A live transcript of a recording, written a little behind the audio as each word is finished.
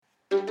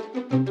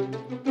Will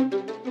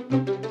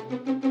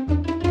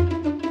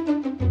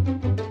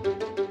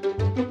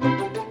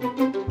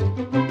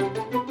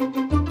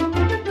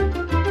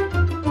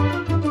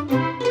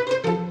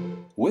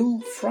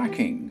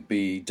fracking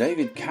be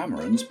David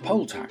Cameron's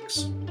poll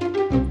tax?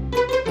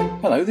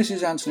 Hello, this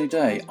is Anthony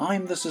Day.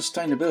 I'm the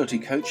Sustainability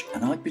Coach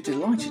and I'd be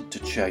delighted to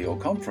chair your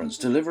conference,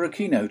 deliver a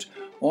keynote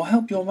or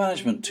help your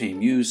management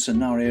team use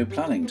scenario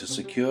planning to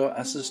secure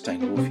a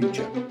sustainable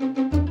future.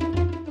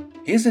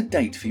 Here's a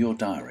date for your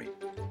diary.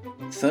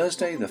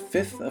 Thursday the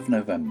 5th of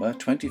November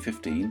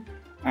 2015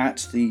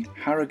 at the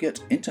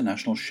Harrogate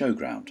International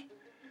Showground.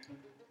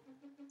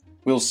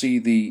 We'll see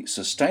the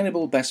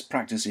Sustainable Best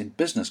Practice in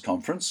Business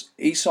Conference,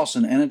 ESOS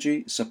and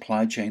Energy,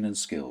 Supply Chain and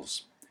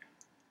Skills.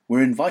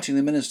 We're inviting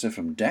the Minister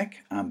from DEC,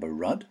 Amber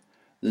Rudd,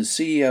 the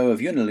CEO of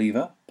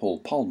Unilever, Paul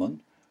Polman,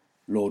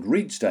 Lord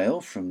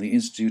Redesdale from the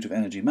Institute of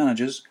Energy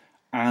Managers,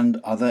 and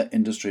other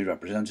industry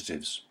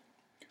representatives.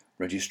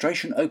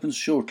 Registration opens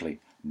shortly,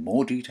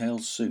 more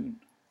details soon.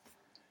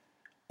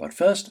 But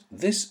first,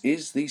 this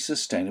is the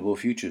Sustainable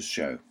Futures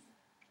Show.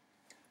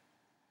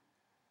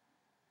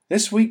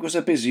 This week was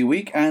a busy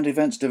week and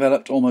events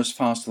developed almost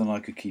faster than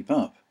I could keep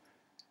up.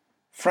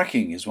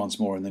 Fracking is once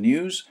more in the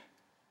news.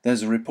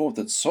 There's a report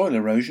that soil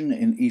erosion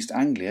in East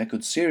Anglia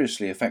could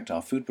seriously affect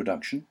our food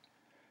production.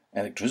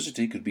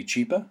 Electricity could be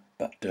cheaper,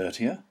 but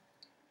dirtier.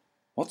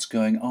 What's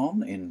going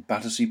on in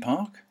Battersea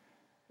Park?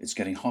 It's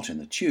getting hot in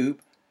the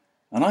tube.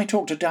 And I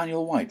talked to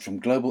Daniel White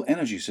from Global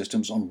Energy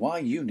Systems on why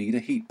you need a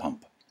heat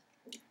pump.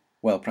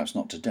 Well, perhaps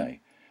not today,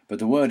 but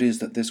the word is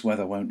that this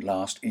weather won't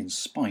last in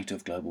spite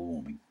of global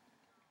warming.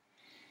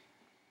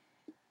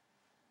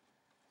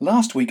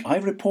 Last week I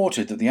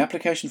reported that the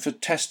application for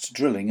test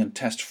drilling and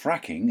test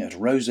fracking at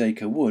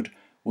Roseacre Wood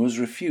was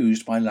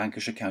refused by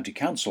Lancashire County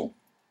Council.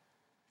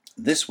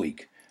 This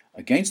week,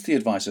 against the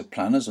advice of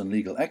planners and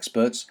legal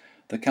experts,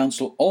 the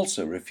council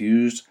also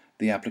refused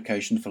the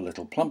application for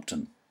Little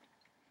Plumpton.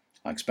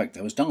 I expect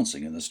there was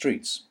dancing in the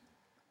streets.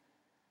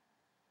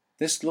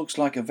 This looks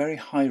like a very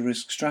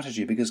high-risk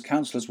strategy because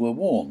councillors were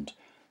warned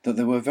that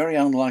they were very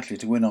unlikely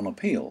to win on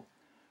appeal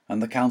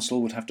and the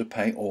council would have to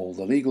pay all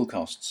the legal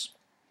costs.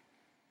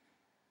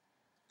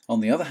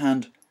 On the other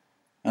hand,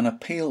 an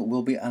appeal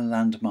will be a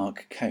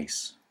landmark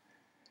case.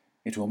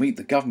 It will meet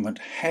the government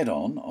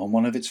head-on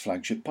one of its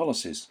flagship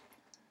policies.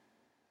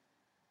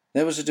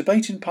 There was a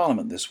debate in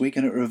Parliament this week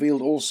and it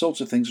revealed all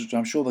sorts of things which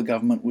I'm sure the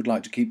government would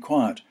like to keep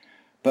quiet,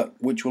 but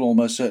which will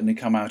almost certainly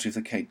come out if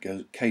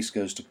the case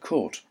goes to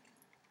court.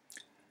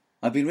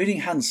 I've been reading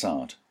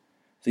Hansard,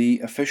 the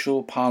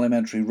official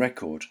parliamentary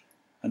record,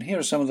 and here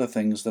are some of the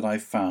things that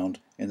I've found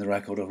in the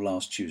record of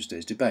last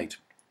Tuesday's debate.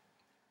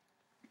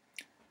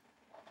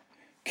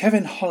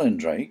 Kevin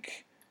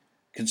Hollindrake,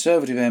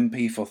 Conservative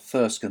MP for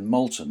Thirsk and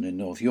Malton in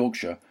North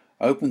Yorkshire,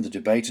 opened the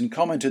debate and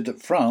commented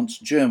that France,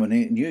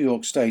 Germany, New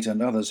York State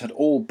and others had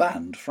all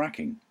banned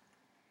fracking.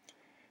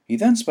 He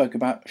then spoke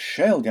about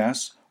shale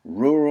gas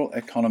rural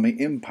economy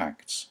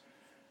impacts,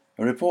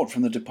 a report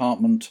from the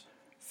Department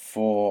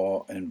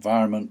for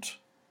Environment,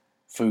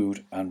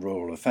 Food and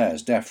Rural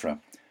Affairs, DEFRA,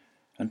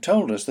 and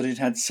told us that it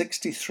had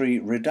 63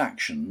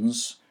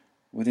 redactions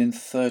within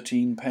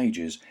 13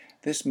 pages.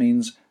 This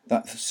means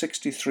that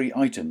 63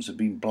 items have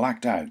been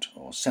blacked out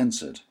or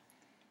censored,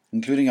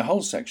 including a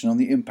whole section on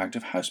the impact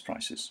of house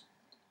prices.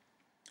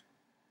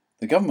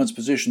 The government's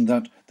position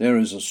that there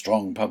is a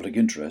strong public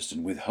interest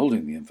in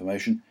withholding the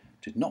information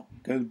did not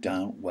go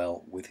down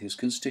well with his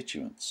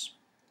constituents.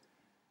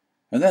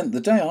 And then, the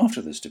day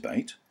after this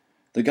debate,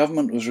 the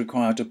government was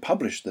required to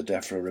publish the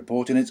DEFRA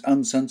report in its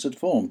uncensored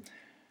form.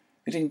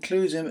 It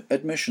includes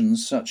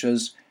admissions such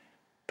as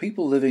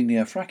people living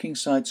near fracking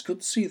sites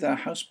could see their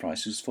house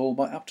prices fall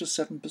by up to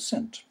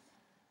 7%.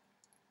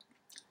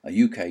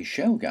 A UK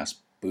shale gas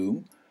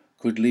boom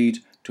could lead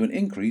to an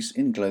increase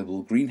in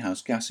global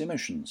greenhouse gas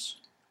emissions.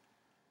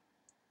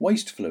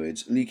 Waste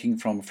fluids leaking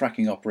from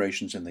fracking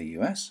operations in the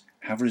US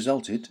have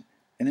resulted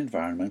in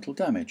environmental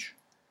damage.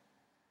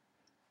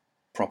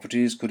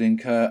 Properties could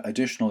incur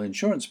additional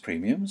insurance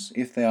premiums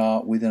if they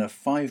are within a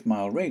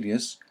 5-mile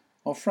radius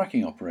of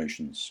fracking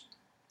operations.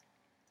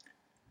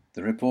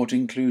 The report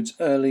includes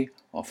early,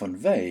 often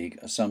vague,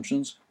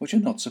 assumptions which are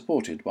not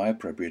supported by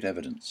appropriate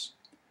evidence.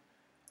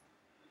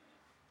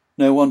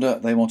 No wonder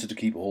they wanted to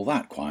keep all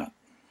that quiet.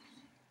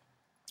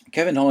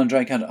 Kevin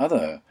Hollindrake had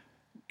other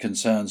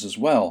concerns as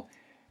well.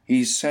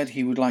 He said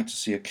he would like to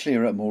see a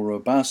clearer, more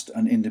robust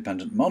and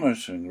independent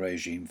monitoring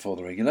regime for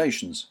the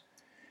regulations.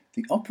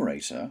 The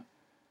operator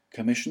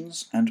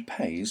commissions and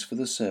pays for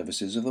the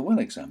services of the well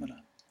examiner.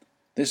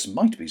 This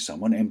might be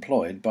someone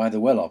employed by the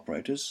well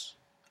operator's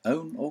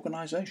own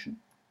organisation.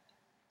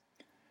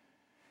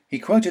 He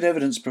quoted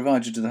evidence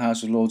provided to the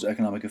House of Lords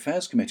Economic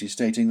Affairs Committee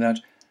stating that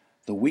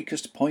the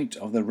weakest point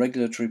of the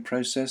regulatory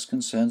process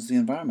concerns the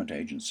Environment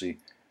Agency,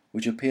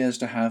 which appears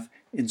to have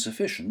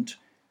insufficient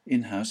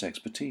in-house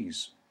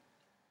expertise.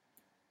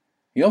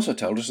 He also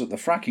told us that the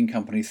fracking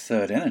company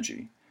Third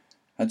Energy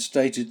had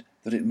stated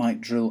that it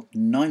might drill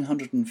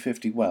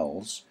 950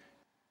 wells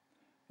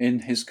in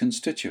his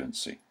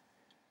constituency,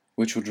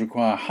 which would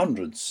require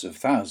hundreds of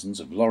thousands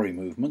of lorry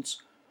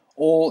movements,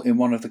 all in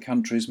one of the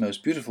country's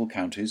most beautiful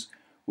counties,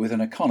 with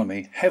an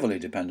economy heavily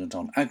dependent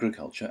on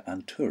agriculture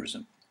and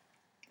tourism.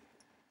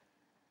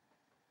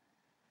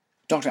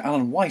 Dr.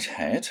 Alan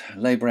Whitehead,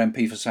 Labour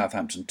MP for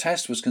Southampton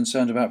Test, was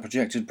concerned about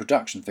projected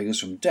production figures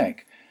from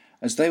DEC,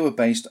 as they were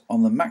based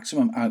on the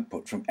maximum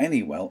output from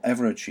any well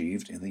ever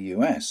achieved in the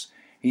US.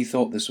 He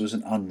thought this was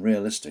an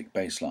unrealistic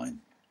baseline.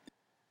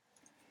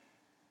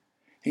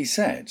 He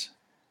said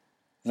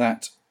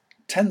that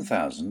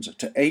 10,000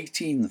 to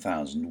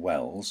 18,000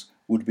 wells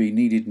would be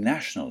needed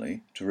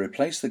nationally to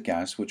replace the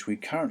gas which we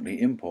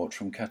currently import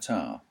from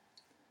Qatar.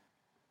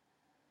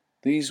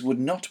 These would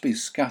not be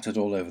scattered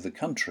all over the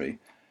country,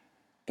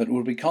 but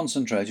would be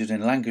concentrated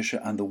in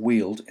Lancashire and the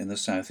Weald in the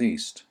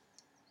southeast.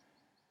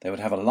 They would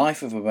have a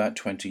life of about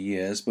 20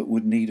 years, but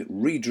would need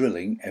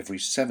re-drilling every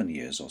 7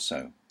 years or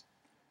so.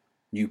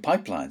 New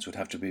pipelines would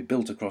have to be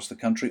built across the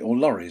country, or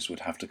lorries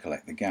would have to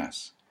collect the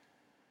gas.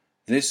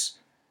 This,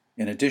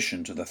 in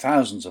addition to the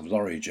thousands of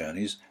lorry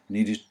journeys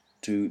needed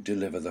to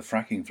deliver the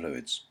fracking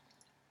fluids.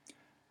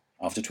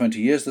 After 20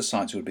 years, the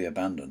sites would be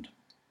abandoned.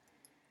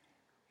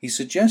 He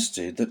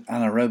suggested that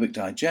anaerobic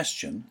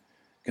digestion,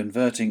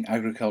 converting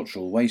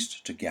agricultural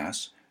waste to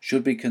gas,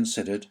 should be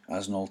considered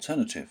as an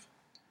alternative.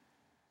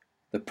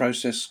 The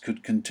process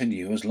could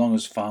continue as long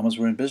as farmers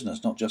were in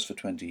business, not just for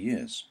 20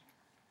 years.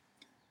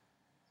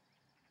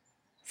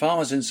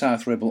 Farmers in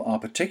South Ribble are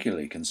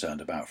particularly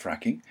concerned about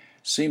fracking.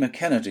 Seema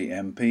Kennedy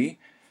MP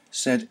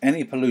said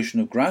any pollution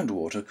of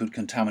groundwater could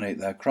contaminate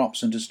their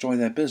crops and destroy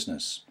their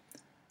business.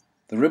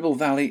 The Ribble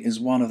Valley is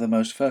one of the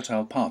most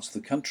fertile parts of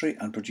the country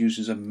and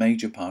produces a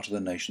major part of the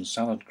nation's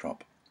salad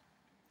crop.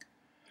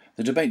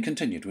 The debate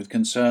continued with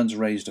concerns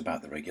raised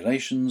about the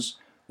regulations,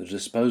 the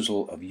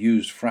disposal of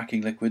used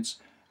fracking liquids,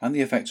 and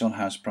the effects on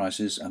house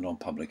prices and on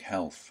public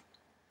health.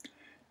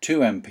 2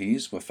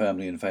 MPs were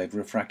firmly in favour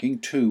of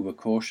fracking, 2 were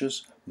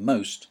cautious,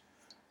 most,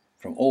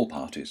 from all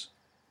parties,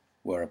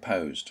 were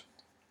opposed.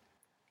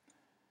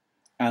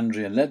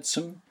 Andrea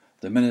Leadsom,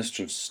 the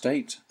Minister of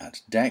State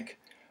at DEC,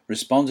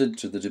 responded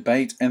to the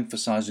debate,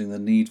 emphasising the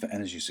need for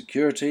energy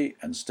security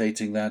and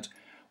stating that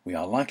we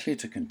are likely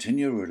to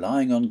continue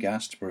relying on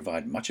gas to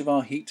provide much of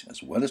our heat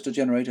as well as to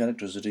generate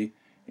electricity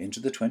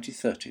into the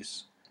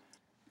 2030s.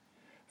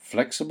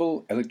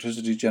 Flexible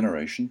electricity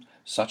generation,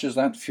 such as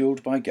that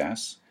fuelled by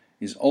gas,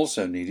 is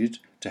also needed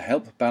to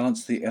help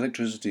balance the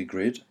electricity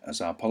grid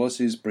as our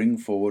policies bring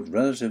forward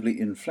relatively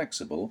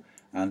inflexible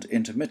and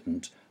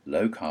intermittent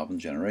low-carbon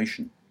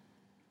generation.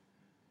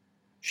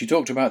 She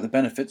talked about the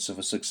benefits of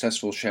a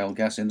successful shale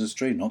gas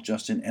industry, not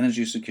just in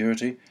energy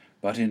security,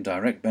 but in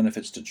direct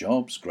benefits to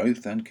jobs,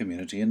 growth and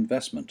community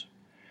investment.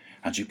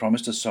 And she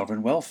promised a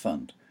sovereign wealth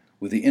fund,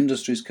 with the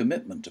industry's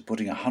commitment to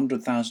putting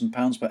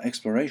 £100,000 per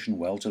exploration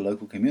well to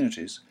local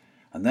communities,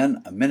 and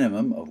then a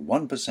minimum of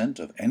 1%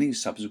 of any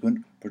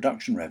subsequent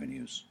production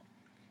revenues.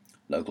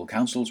 Local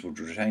councils would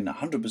retain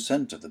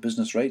 100% of the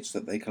business rates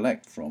that they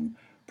collect from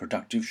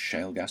productive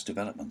shale gas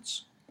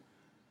developments.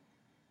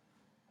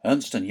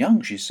 Ernst &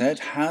 Young, she said,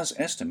 has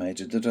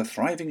estimated that a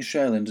thriving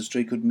shale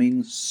industry could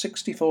mean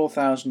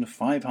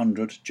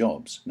 64,500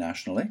 jobs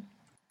nationally,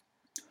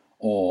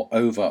 or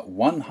over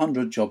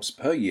 100 jobs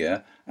per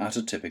year at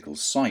a typical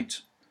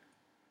site.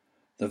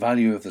 The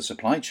value of the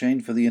supply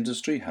chain for the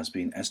industry has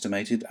been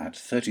estimated at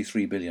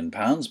 £33 billion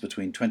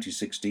between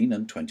 2016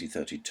 and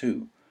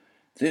 2032.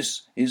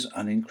 This is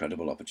an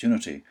incredible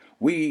opportunity.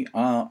 We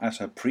are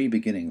at a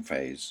pre-beginning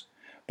phase,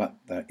 but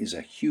there is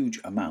a huge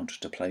amount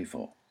to play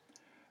for.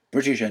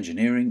 British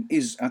engineering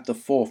is at the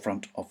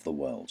forefront of the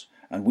world,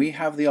 and we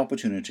have the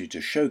opportunity to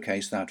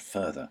showcase that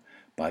further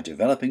by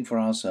developing for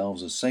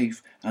ourselves a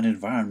safe and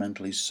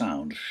environmentally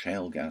sound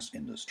shale gas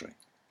industry.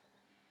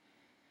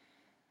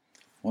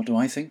 What do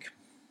I think?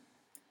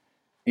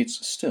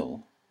 It's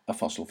still a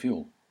fossil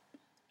fuel.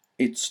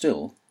 It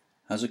still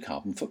has a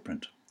carbon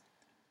footprint.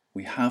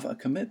 We have a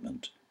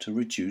commitment to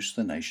reduce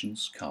the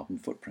nation's carbon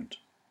footprint.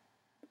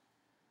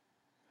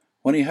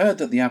 When he heard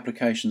that the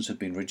applications had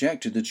been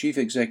rejected, the chief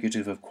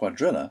executive of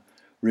Quadrilla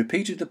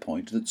repeated the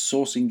point that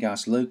sourcing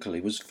gas locally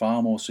was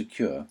far more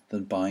secure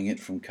than buying it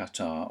from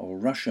Qatar or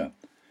Russia.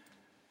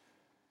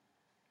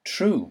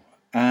 True,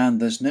 and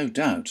there's no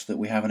doubt that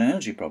we have an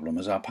energy problem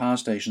as our power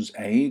stations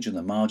age and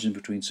the margin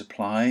between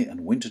supply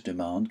and winter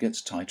demand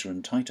gets tighter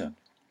and tighter.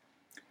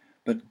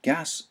 But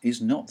gas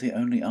is not the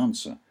only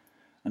answer,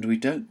 and we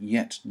don't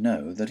yet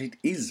know that it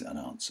is an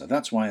answer.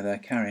 That's why they're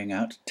carrying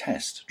out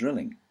test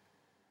drilling.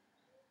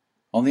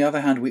 On the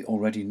other hand, we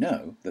already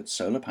know that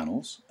solar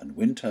panels and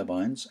wind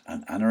turbines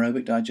and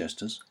anaerobic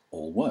digesters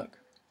all work.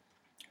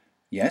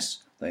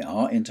 Yes, they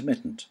are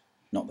intermittent,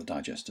 not the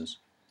digesters,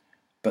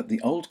 but the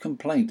old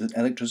complaint that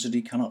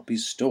electricity cannot be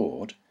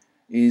stored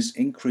is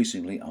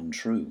increasingly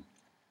untrue.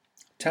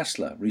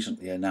 Tesla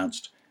recently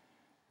announced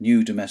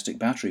new domestic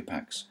battery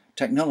packs.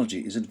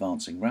 Technology is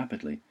advancing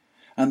rapidly,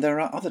 and there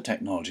are other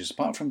technologies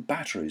apart from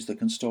batteries that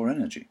can store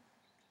energy.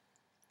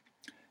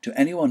 To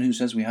anyone who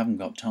says we haven't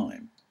got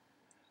time,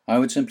 I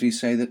would simply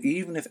say that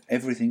even if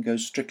everything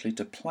goes strictly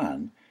to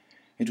plan,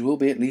 it will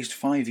be at least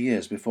 5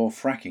 years before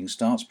fracking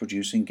starts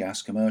producing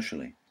gas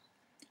commercially.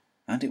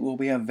 And it will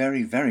be a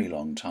very, very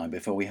long time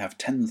before we have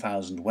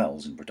 10,000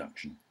 wells in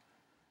production.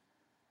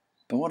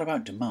 But what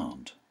about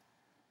demand?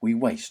 We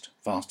waste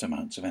vast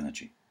amounts of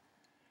energy.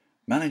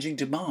 Managing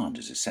demand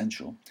is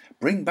essential.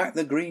 Bring back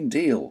the Green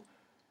Deal,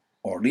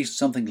 or at least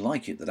something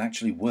like it that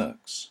actually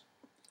works.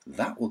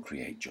 That will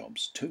create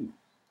jobs too.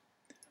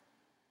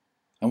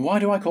 And why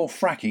do I call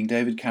fracking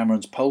David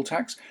Cameron's poll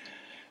tax?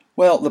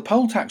 Well, the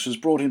poll tax was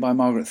brought in by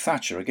Margaret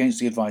Thatcher against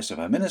the advice of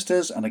her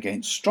ministers and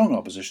against strong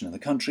opposition in the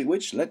country,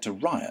 which led to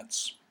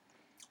riots.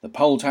 The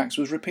poll tax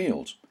was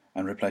repealed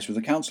and replaced with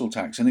a council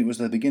tax, and it was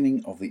the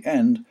beginning of the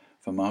end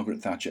for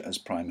Margaret Thatcher as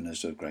Prime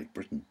Minister of Great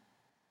Britain.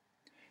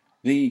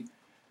 The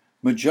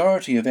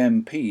majority of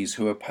MPs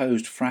who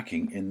opposed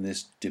fracking in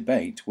this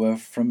debate were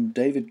from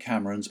David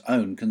Cameron's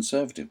own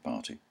Conservative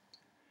Party.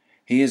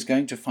 He is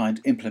going to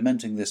find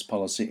implementing this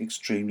policy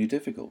extremely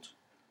difficult.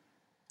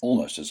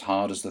 Almost as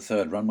hard as the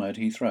third runway at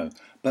Heathrow,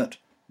 but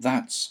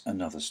that's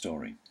another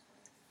story.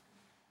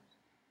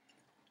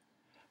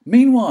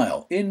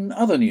 Meanwhile, in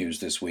other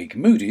news this week,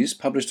 Moody's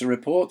published a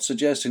report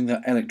suggesting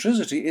that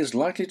electricity is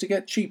likely to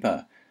get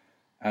cheaper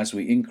as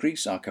we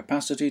increase our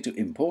capacity to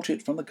import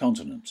it from the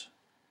continent.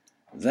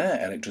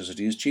 Their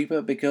electricity is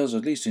cheaper because,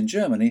 at least in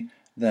Germany,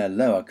 their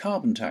lower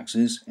carbon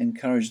taxes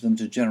encourage them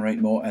to generate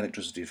more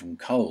electricity from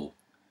coal.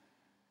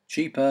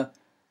 Cheaper,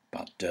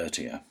 but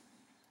dirtier.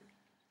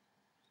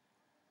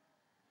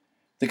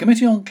 The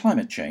Committee on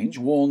Climate Change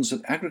warns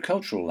that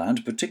agricultural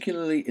land,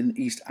 particularly in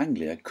East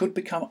Anglia, could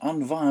become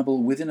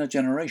unviable within a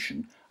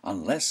generation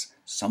unless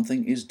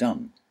something is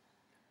done.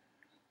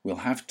 We'll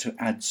have to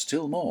add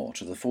still more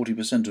to the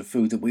 40% of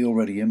food that we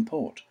already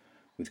import,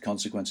 with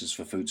consequences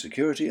for food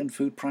security and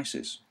food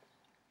prices.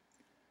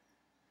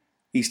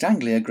 East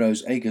Anglia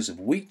grows acres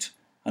of wheat,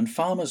 and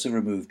farmers have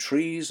removed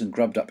trees and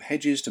grubbed up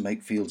hedges to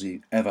make fields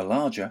ever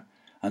larger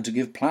and to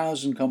give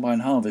ploughs and combine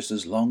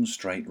harvesters long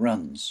straight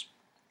runs.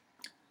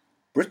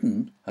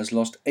 Britain has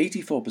lost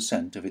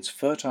 84% of its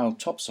fertile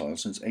topsoil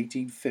since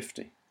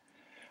 1850,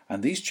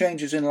 and these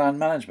changes in land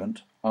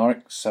management are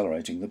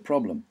accelerating the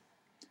problem.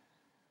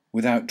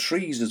 Without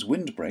trees as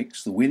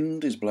windbreaks, the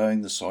wind is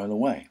blowing the soil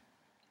away.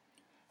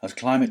 As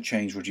climate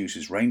change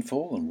reduces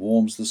rainfall and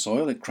warms the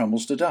soil, it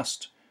crumbles to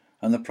dust,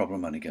 and the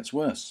problem only gets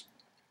worse.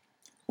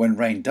 When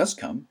rain does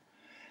come,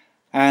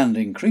 and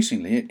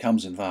increasingly it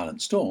comes in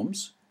violent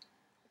storms,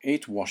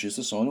 it washes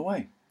the soil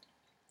away.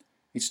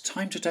 It's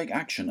time to take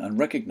action and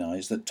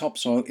recognise that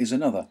topsoil is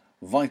another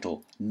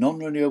vital,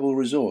 non-renewable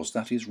resource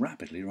that is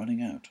rapidly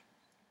running out.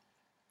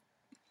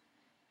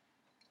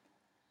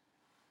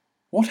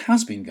 What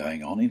has been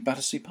going on in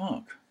Battersea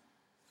Park?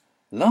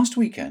 Last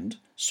weekend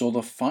saw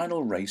the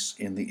final race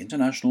in the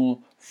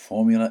International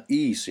Formula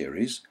E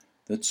series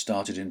that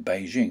started in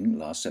Beijing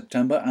last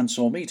September and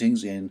saw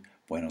meetings in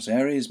Buenos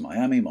Aires,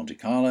 Miami, Monte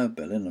Carlo,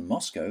 Berlin and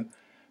Moscow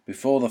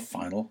before the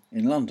final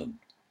in London.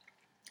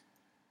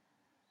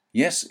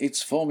 Yes,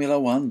 it's Formula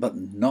One, but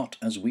not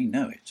as we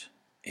know it.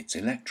 It's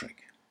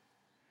electric.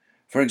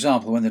 For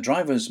example, when the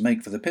drivers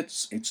make for the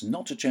pits, it's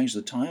not to change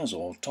the tyres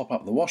or top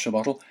up the washer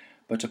bottle,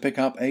 but to pick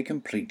up a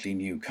completely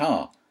new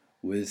car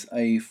with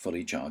a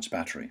fully charged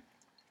battery.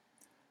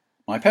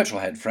 My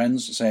petrolhead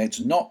friends say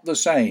it's not the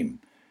same.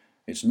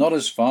 It's not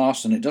as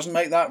fast and it doesn't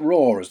make that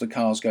roar as the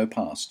cars go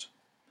past.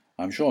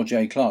 I'm sure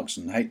Jay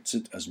Clarkson hates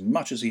it as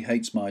much as he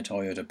hates my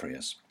Toyota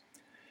Prius.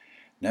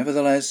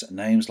 Nevertheless,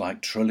 names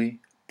like Trulli,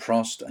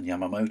 Prost and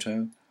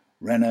Yamamoto,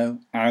 Renault,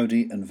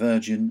 Audi and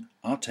Virgin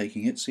are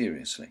taking it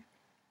seriously.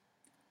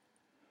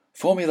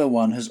 Formula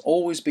One has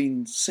always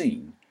been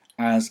seen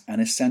as an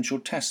essential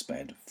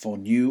testbed for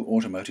new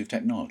automotive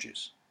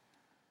technologies.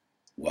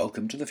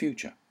 Welcome to the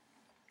future.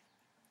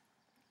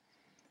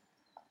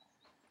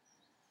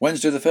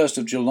 Wednesday the 1st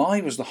of July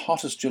was the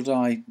hottest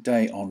July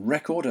day on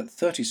record at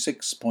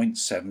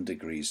 36.7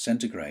 degrees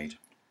centigrade.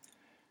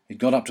 It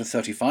got up to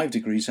 35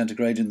 degrees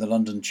centigrade in the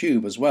London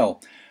Tube as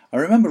well. I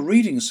remember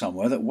reading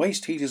somewhere that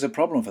waste heat is a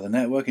problem for the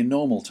network in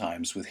normal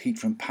times, with heat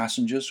from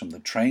passengers, from the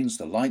trains,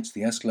 the lights,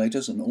 the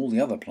escalators and all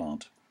the other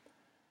plant.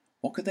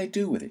 What could they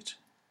do with it?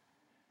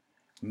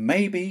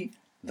 Maybe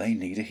they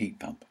need a heat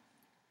pump.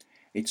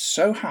 It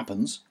so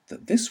happens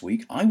that this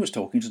week I was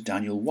talking to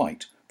Daniel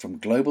White from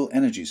Global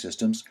Energy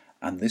Systems,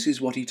 and this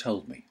is what he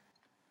told me.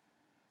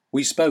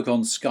 We spoke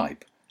on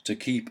Skype to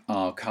keep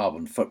our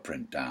carbon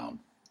footprint down.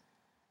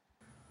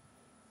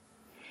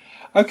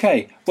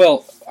 Okay,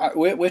 well,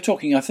 we're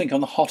talking, I think,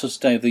 on the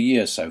hottest day of the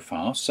year so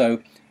far,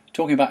 so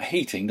talking about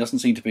heating doesn't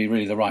seem to be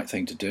really the right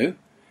thing to do.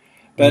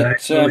 But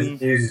it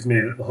always amuses me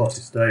that the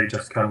hottest day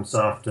just comes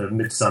after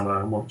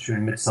midsummer, and once you're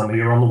in midsummer,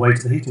 you're on the way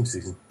to the heating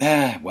season.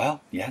 Well,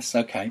 yes,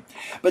 okay.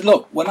 But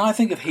look, when I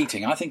think of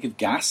heating, I think of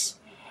gas.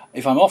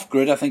 If I'm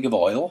off-grid, I think of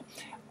oil,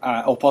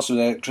 or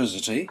possibly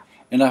electricity.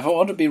 And if I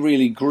want to be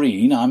really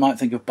green, I might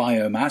think of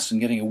biomass and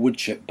getting a wood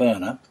chip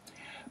burner.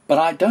 But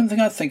I don't think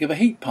I'd think of a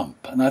heat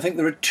pump. And I think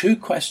there are two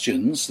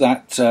questions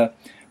that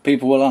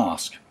people will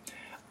ask.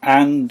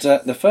 And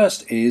the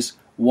first is,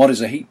 what is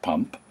a heat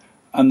pump?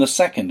 And the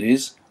second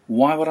is,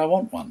 why would I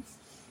want one?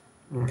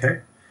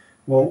 Okay.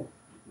 Well,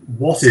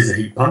 what is a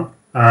heat pump?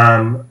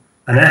 An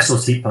air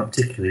source heat pump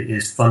particularly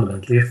is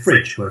fundamentally a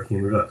fridge working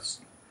in reverse.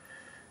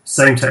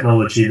 Same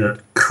technology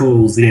that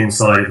cools the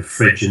inside of a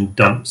fridge and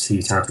dumps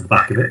heat out of the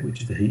back of it,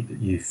 which is the heat that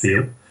you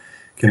feel,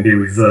 can be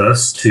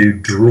reversed to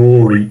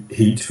draw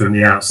heat from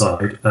the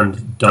outside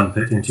and dump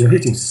it into your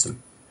heating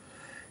system.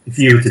 If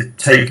you were to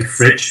take a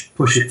fridge,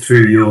 push it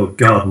through your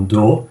garden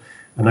door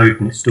and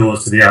open its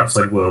doors to the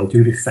outside world,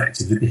 you would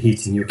effectively be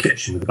heating your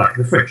kitchen with the back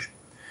of the fridge.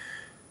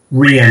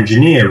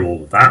 Re-engineer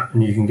all of that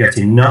and you can get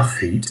enough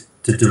heat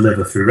to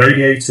deliver through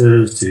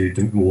radiators, to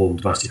warm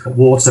domestic hot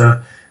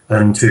water,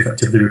 and to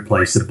effectively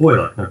replace a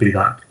boiler, be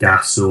that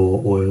gas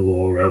or oil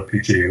or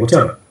LPG or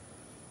whatever.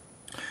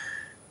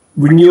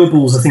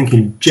 Renewables, I think,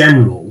 in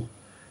general,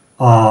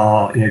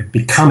 are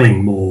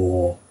becoming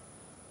more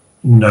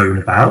known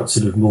about.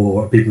 Sort of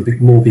more people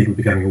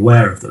becoming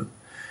aware of them.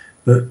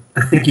 But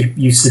I think if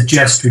you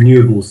suggest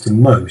renewables to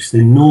most,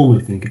 they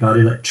normally think about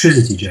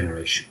electricity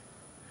generation,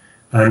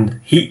 and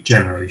heat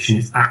generation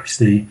is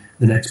actually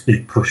the next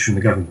big push from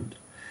the government.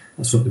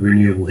 That's what the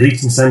renewable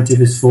heat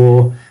incentive is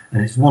for,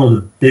 and it's one of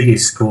the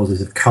biggest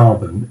causes of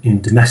carbon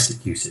in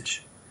domestic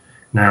usage.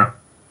 Now,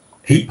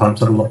 heat pumps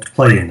have a lot to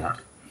play in that.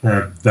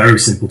 They're very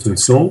simple to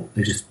install.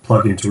 They just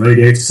plug into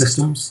radiator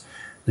systems.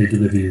 They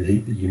deliver you the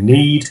heat that you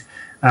need,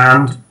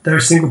 and they're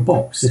a single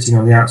box sitting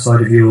on the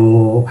outside of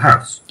your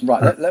house.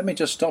 Right, let me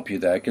just stop you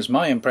there, because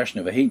my impression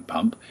of a heat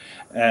pump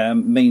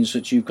means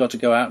that you've got to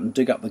go out and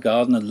dig up the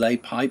garden and lay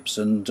pipes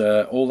and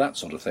all that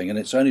sort of thing, and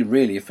it's only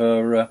really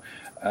for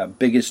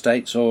big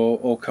estates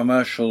or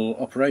commercial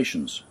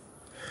operations.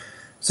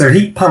 So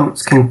heat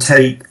pumps can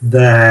take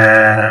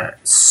their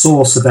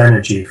source of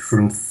energy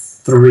from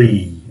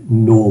three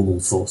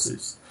normal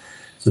sources,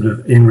 sort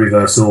of in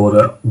reverse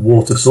order.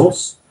 Water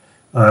source,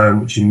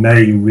 which you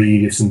may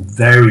read of some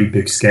very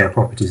big scale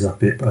projects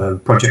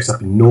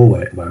up in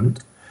Norway at the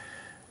moment.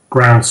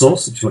 Ground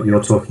source, which is what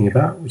you're talking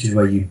about, which is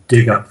where you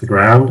dig up the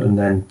ground and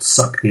then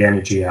suck the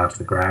energy out of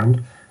the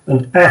ground.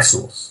 And air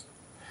source.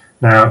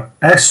 Now,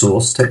 air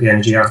source take the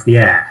energy out of the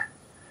air.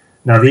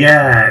 Now, the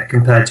air,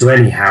 compared to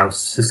any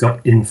house, has got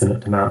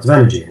infinite amounts of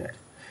energy in it,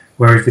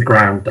 whereas the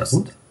ground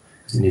doesn't,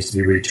 because it needs to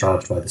be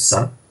recharged by the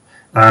sun.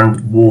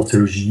 And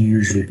water is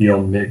usually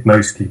beyond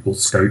most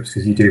people's scopes,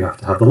 because you do have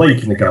to have the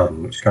lake in the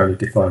garden, which kind of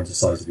defines the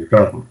size of your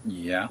garden.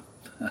 Yeah.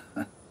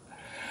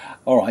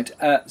 All right.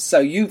 So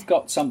you've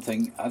got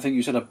something, I think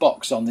you said a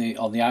box on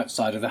the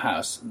outside of the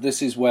house.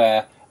 This is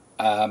where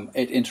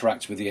it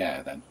interacts with the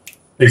air, then?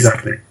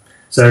 Exactly.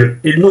 So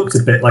it looks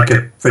a bit like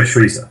a fridge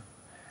freezer.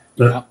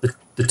 But yeah.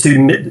 The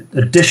two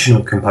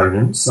additional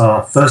components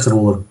are, first of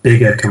all, a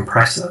bigger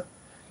compressor,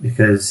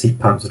 because heat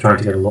pumps are trying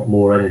to get a lot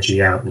more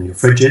energy out than your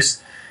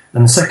fridges.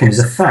 And the second is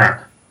a fan.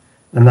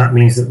 And that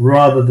means that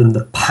rather than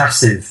the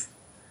passive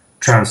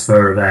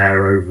transfer of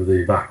air over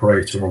the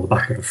evaporator on the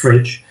back of a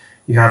fridge,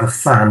 you have a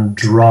fan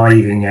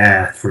driving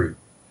air through.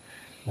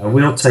 Now,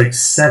 we'll take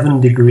 7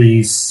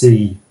 degrees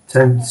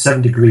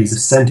of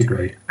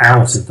centigrade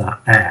out of that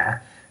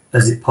air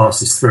as it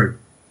passes through.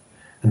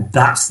 And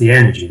that's the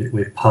energy that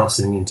we're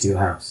passing into your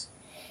house.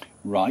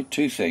 Right,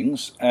 two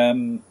things.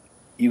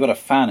 You've got a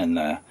fan in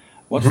there.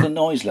 What's the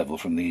noise level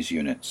from these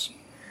units?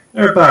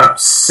 They're about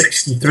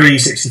 63,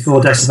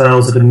 64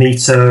 decibels at a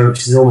metre,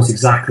 which is almost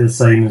exactly the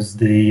same as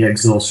the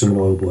exhaust from an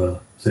oil boiler.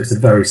 So it's a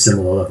very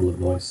similar level of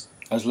noise.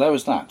 As low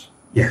as that?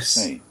 Yes.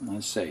 I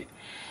see.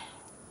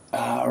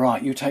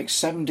 Right, you take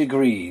 7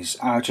 degrees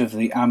out of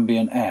the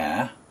ambient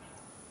air,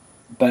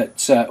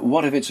 but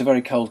what if it's a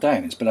very cold day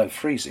and it's below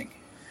freezing?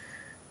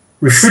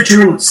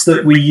 Refrigerants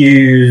that we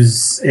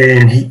use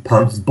in heat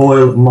pumps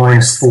boil at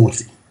minus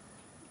 40.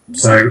 Right.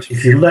 So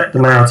if you let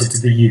them out into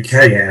the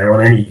UK air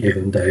on any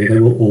given day, they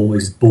will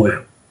always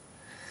boil.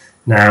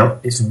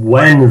 Now, it's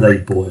when they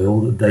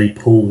boil that they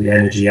pull the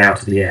energy out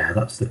of the air.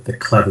 That's the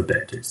clever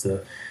bit. It's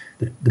the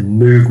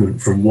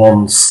movement from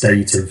one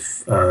state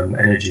of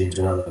energy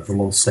into another, from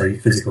one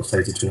physical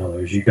state into another.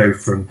 As you go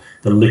from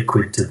the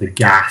liquid to the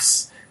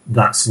gas,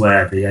 that's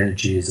where the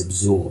energy is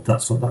absorbed.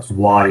 That's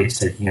why it's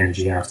taking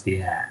energy out of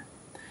the air.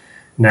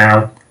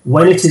 Now,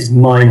 when it is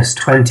minus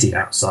 20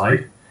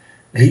 outside,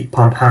 a heat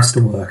pump has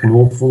to work an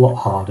awful lot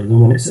harder than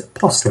when it's at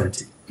plus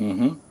 20.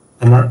 Mm-hmm.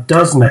 And that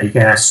does make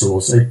air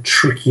source a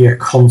trickier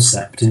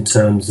concept in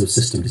terms of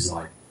system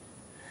design.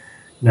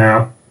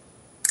 Now,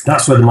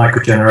 that's where the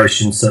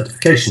Microgeneration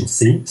Certification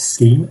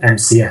Scheme,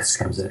 MCS,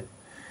 comes in.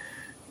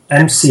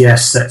 MCS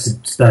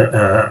sets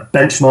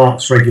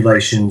benchmarks,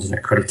 regulations, and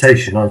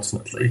accreditation,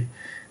 ultimately,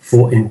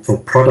 for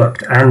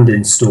product and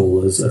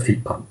installers of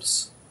heat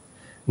pumps.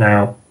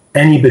 Now,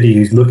 anybody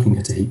who's looking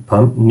at a heat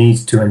pump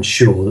needs to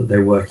ensure that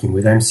they're working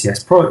with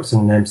MCS products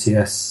and an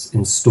MCS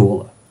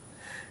installer,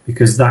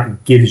 because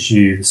that gives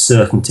you the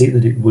certainty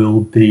that it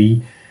will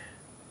be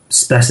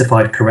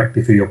specified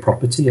correctly for your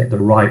property at the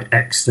right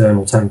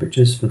external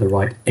temperatures for the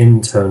right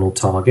internal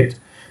target,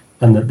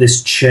 and that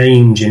this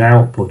change in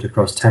output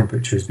across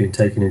temperature has been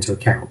taken into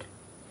account.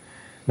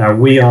 Now,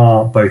 we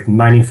are both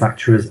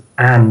manufacturers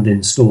and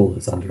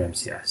installers under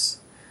MCS.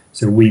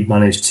 So we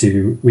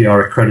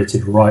are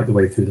accredited right the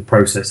way through the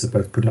process of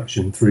both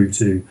production through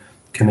to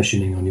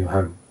commissioning on your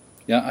home.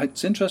 Yeah,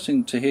 it's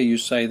interesting to hear you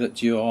say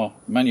that you are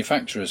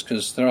manufacturers,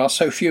 because there are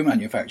so few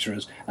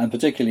manufacturers, and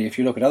particularly if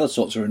you look at other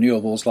sorts of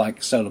renewables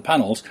like solar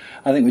panels,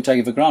 I think we take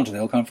it for granted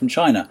they'll come from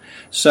China.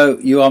 So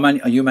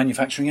are you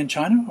manufacturing in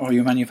China, or are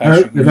you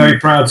manufacturing? We're very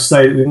proud to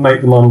say that we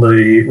make them on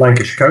the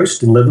Lancashire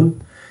coast in Lytham.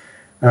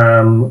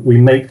 We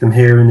make them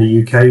here in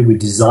the UK. We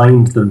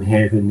designed them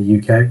here in the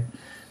UK.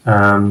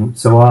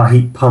 So our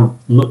heat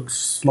pump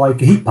looks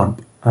like a heat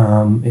pump.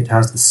 It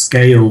has the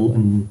scale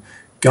and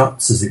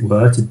guts, as it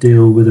were, to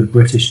deal with a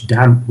British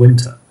damp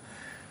winter.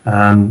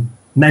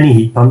 Many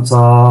heat pumps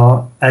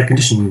are air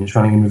conditioning units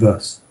running in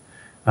reverse.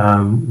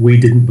 We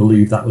didn't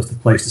believe that was the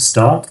place to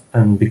start,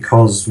 and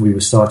because we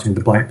were starting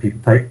with a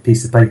blank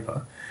piece of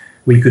paper,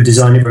 we could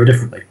design it very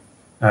differently.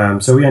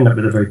 So we end up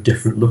with a very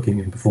different looking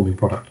and performing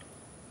product.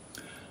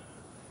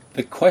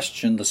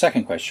 The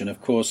second question, of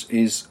course,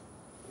 is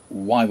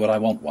why would I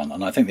want one?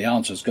 And I think the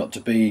answer's got to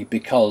be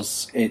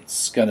because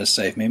it's going to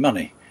save me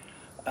money.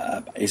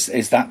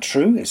 Is that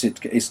true? Is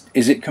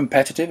it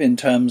competitive in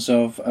terms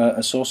of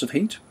a source of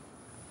heat?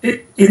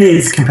 It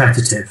is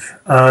competitive.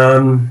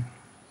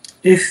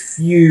 If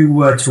you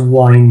were to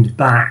wind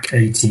back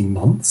 18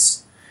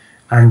 months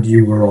and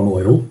you were on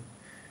oil,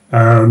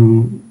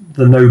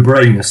 the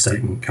no-brainer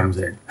statement comes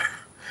in.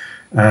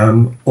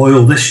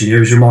 Oil this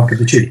year is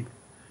remarkably cheap.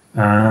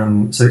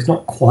 So it's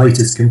not quite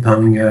as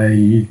compelling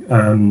a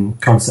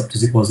concept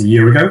as it was a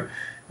year ago.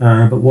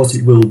 But what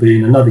it will be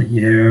in another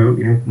year,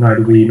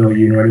 neither we nor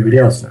you nor anybody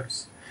else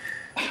knows.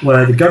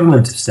 Where the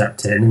government have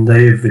stepped in and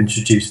they have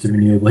introduced a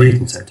renewable heat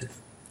incentive.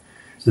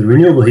 So the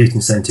renewable heat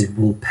incentive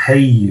will pay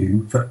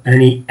you for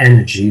any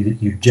energy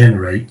that you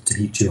generate to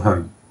heat your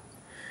home,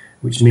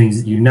 which means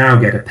that you now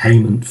get a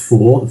payment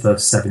for the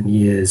first 7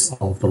 years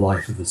of the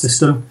life of the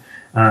system,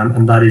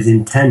 and that is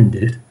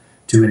intended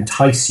to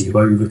entice you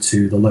over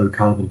to the low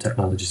carbon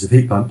technologies of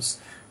heat pumps,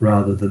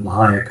 rather than the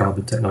higher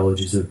carbon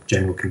technologies of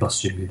general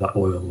combustion, be that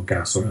oil or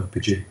gas or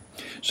LPG.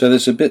 So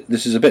this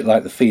is a bit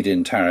like the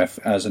feed-in tariff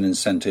as an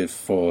incentive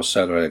for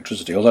solar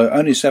electricity, although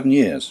only 7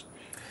 years.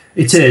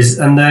 It is,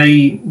 and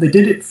they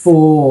did it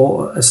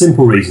for a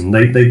simple reason.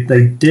 They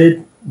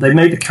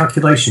made the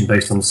calculation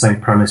based on the same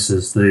premise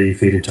as the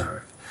feed-in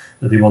tariff,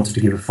 that they wanted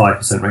to give a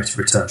 5% rate of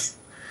return.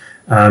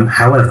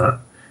 However,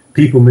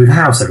 people move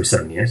house every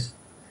 7 years,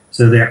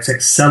 so they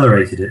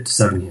accelerated it to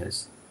 7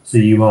 years. So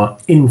you are,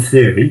 in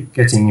theory,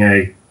 getting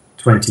a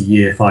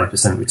 20-year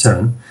 5%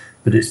 return,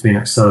 but it's been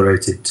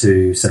accelerated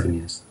to 7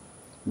 years.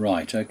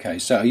 Right, okay.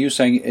 So are you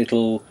saying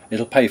it'll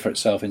pay for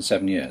itself in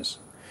 7 years?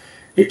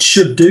 It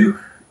should do.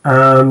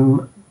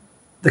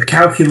 The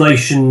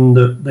calculation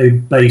that they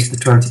base the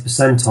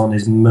 20% on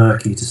is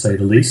murky, to say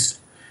the least.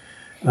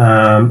 Or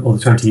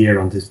the 20-year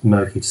on is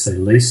murky, to say the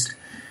least.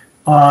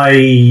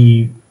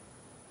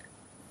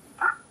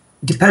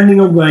 Depending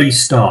on where you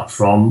start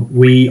from,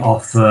 we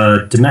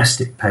offer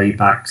domestic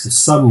paybacks of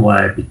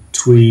somewhere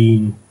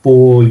between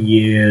 4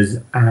 years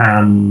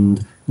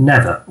and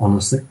never,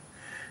 honestly.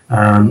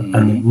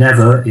 And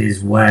never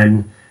is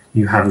when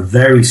you have a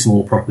very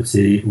small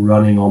property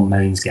running on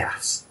mains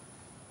gas,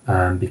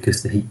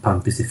 because the heat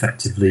pump is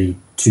effectively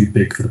too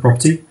big for the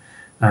property,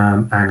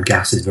 and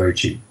gas is very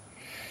cheap.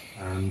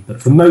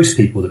 But for most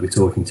people that we're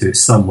talking to, it's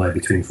somewhere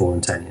between 4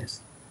 and 10 years.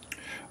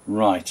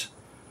 Right.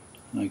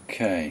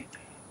 Okay.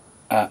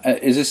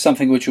 Is this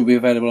something which will be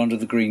available under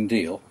the Green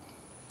Deal?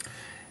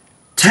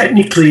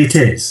 Technically it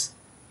is.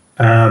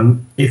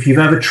 If you've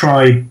ever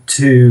tried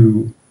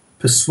to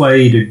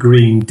persuade a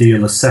Green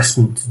Deal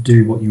assessment to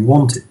do what you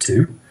want it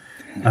to,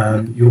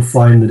 you'll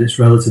find that it's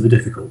relatively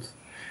difficult.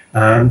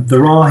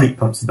 There are heat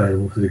pumps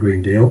available for the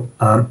Green Deal.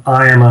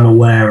 I am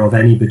unaware of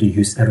anybody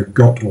who's ever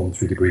got one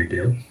through the Green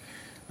Deal.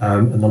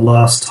 And the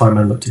last time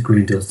I looked at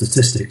Green Deal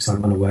statistics,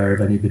 I'm unaware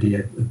of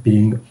anybody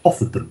being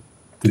offered them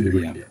through the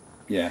Green Deal.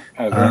 Yeah,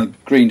 the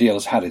Green Deal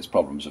has had its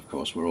problems, of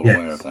course. We're all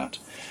aware of that.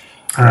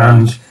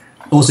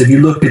 Also, if you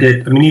look at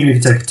it, even if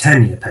you take a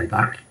 10-year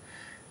payback,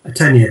 a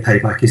 10-year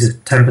payback is a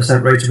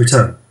 10% rate of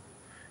return,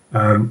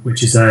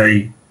 which is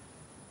a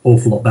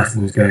awful lot better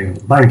than is going on at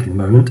the bank in the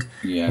moment.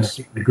 Yes.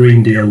 The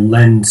Green Deal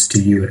lends to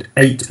you at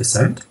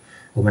 8%,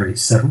 or maybe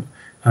it's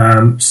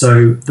 7%.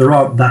 So there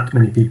aren't that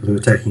many people who are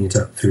taking it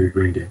up through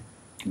Green Deal.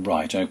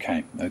 Right,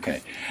 okay.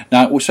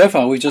 Now, so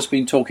far we've just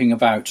been talking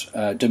about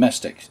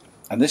domestic.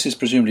 And this is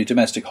presumably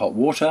domestic hot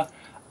water,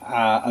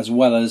 as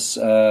well as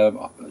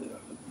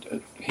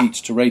heat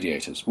to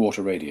radiators,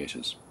 water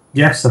radiators.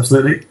 Yes,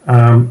 absolutely.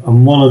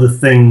 And one of the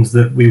things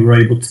that we were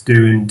able to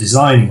do in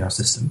designing our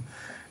system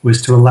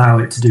was to allow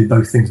it to do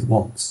both things at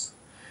once.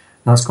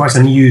 Now, it's quite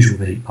unusual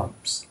for heat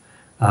pumps.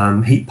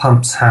 Heat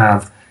pumps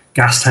have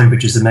gas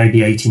temperatures of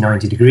maybe 80,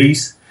 90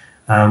 degrees,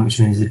 which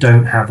means they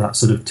don't have that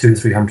sort of 200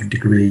 or 300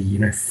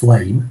 degree,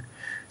 flame.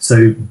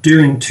 So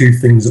doing two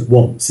things at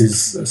once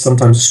is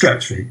sometimes a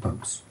stretch for heat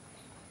pumps.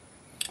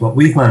 What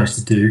we've managed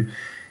to do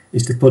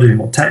is to put in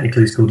what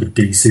technically is called a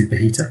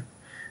de-superheater.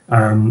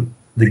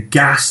 The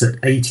gas at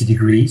 80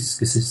 degrees,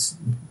 because it's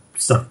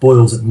stuff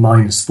boils at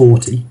minus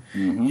 40,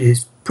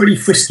 is pretty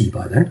frisky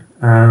by then,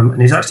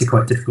 and is actually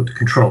quite difficult to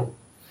control.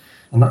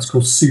 And that's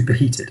called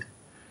superheated.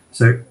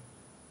 So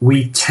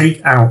we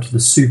take out the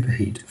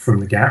superheat from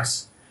the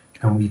gas,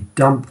 and we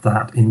dump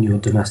that in your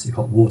domestic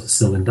hot water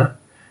cylinder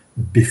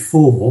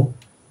before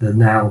the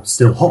now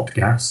still hot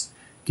gas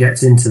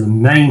gets into the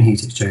main heat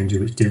exchanger,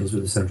 which deals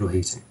with the central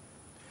heating.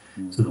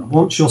 So that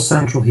once your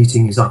central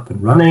heating is up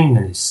and running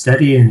and is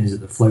steady and is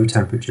at the flow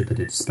temperature that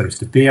it's supposed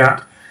to be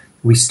at,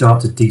 we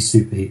start to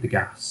de-superheat the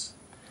gas.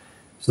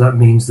 So that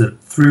means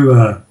that through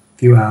a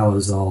few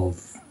hours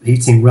of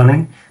heating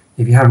running,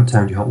 if you haven't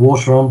turned your hot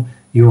water on,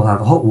 you will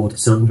have a hot water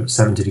cylinder at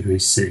 70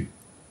 degrees C.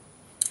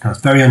 Now, it's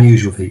very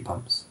unusual for heat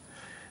pumps.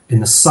 In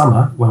the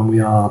summer, when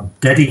we are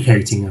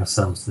dedicating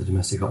ourselves to the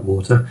domestic hot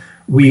water,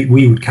 we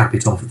would cap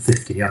it off at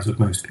 50, as would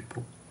most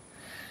people.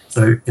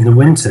 So in the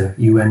winter,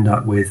 you end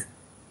up with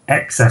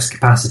excess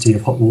capacity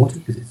of hot water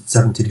because it's at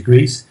 70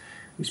 degrees,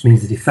 which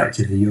means that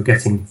effectively you're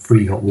getting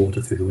free hot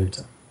water through the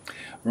winter.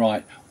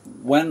 Right.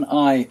 When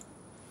I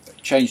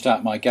changed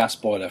out my gas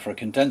boiler for a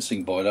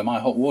condensing boiler, my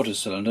hot water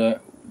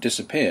cylinder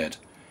disappeared.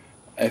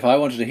 If I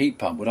wanted a heat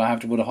pump, would I have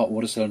to put a hot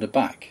water cylinder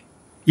back?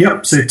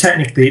 Yep, so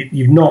technically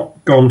you've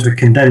not gone to a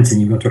condensing,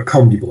 you've gone to a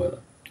combi boiler.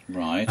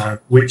 Right.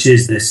 Which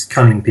is this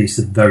cunning piece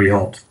of very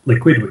hot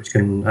liquid, which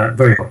can,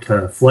 very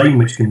hot flame,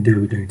 which can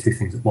deal with doing two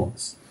things at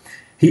once.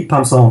 Heat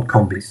pumps aren't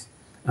combis.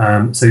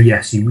 So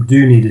yes, you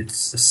do need a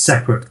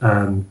separate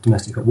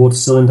domestic hot water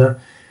cylinder.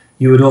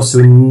 You would also,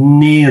 in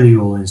nearly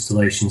all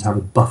installations, have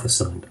a buffer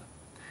cylinder.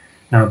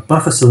 Now, a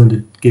buffer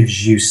cylinder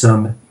gives you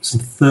some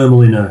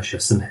thermal inertia,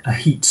 a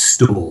heat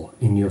store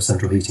in your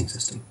central heating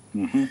system,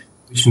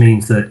 which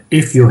means that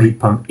if your heat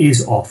pump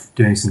is off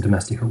doing some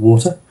domestic hot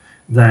water,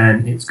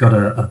 then it's got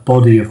a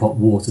body of hot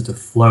water to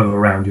flow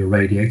around your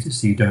radiator,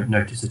 so you don't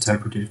notice a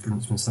temperature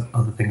difference when some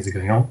other things are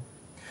going on.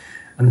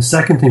 And the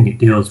second thing it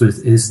deals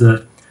with is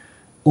that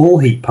all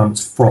heat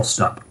pumps frost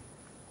up,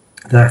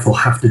 therefore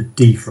have to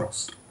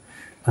defrost.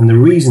 And the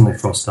reason they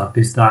frost up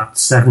is that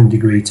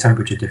 7-degree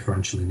temperature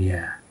differential in the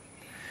air.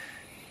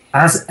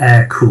 As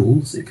air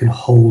cools, it can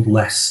hold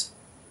less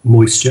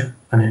moisture,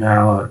 and in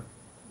our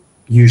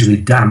usually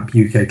damp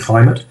UK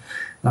climate,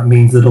 that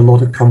means that a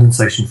lot of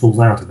condensation falls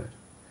out of it.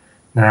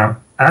 Now,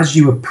 as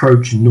you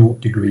approach 0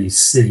 degrees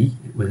C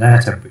with air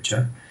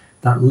temperature,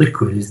 that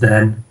liquid is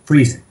then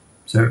freezing,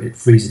 so it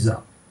freezes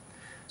up.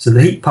 So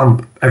the heat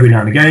pump, every now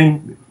and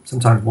again,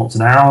 sometimes once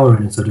an hour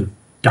in a sort of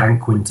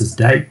dank winter's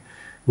day,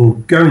 will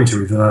go into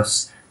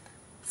reverse,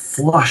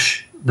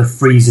 flush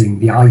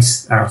the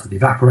ice out of the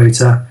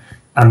evaporator,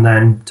 and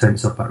then turn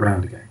itself back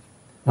round again.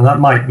 And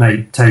that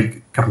may take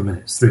a couple of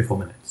minutes, 3 or 4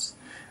 minutes.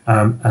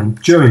 And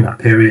during that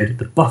period,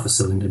 the buffer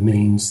cylinder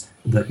means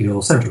that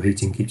your central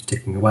heating keeps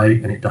ticking away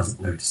and it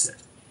doesn't notice it.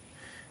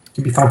 It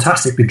can be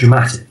fantastically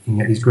dramatic. You can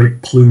get these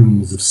great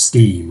plumes of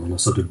steam on a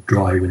sort of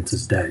dry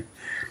winter's day.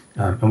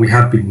 And we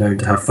have been known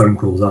to have phone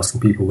calls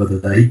asking people whether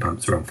their heat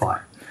pumps are on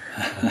fire.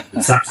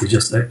 It's actually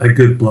just a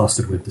good blast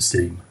of winter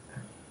steam.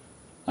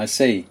 I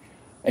see.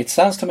 It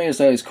sounds to me as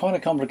though it's quite a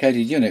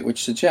complicated unit,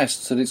 which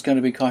suggests that it's going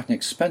to be quite an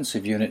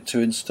expensive unit to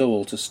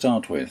install to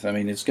start with. I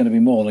mean, it's going to be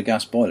more than a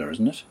gas boiler,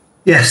 isn't it?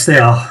 Yes, they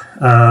are.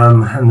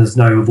 And there's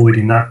no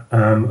avoiding that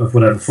of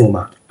whatever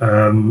format.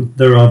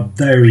 There are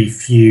very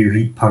few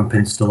heat pump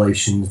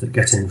installations that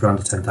get in for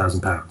under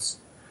 £10,000.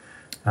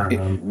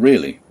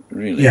 Really?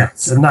 Really?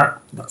 Yes, and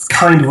that's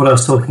kind of what I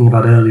was talking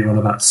about earlier on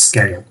about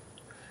scale.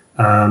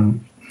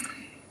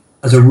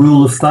 As a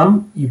rule of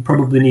thumb, you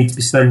probably need to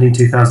be spending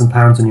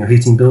 £2,000 on your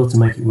heating bill to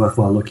make it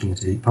worthwhile looking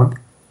at a heat pump.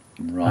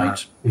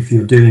 Right. If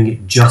you're doing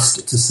it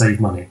just to save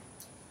money.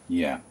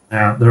 Yeah.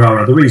 Now, there are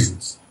other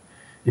reasons.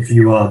 If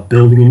you are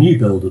building a new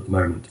build at the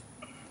moment,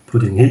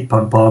 putting a heat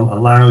pump on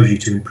allows you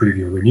to improve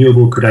your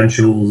renewable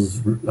credentials,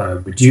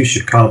 reduce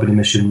your carbon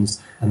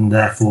emissions, and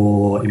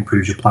therefore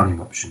improves your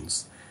planning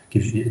options.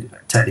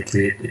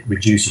 Technically, it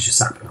reduces your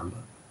SAP number.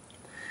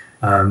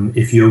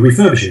 If you're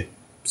refurbishing,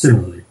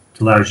 similarly, it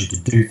allows you to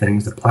do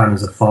things that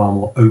planners are far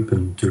more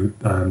open to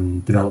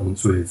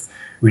developments with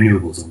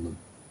renewables on them.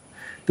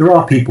 There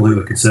are people who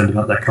are concerned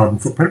about their carbon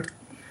footprint.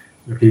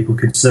 There are people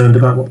concerned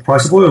about what the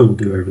price of oil will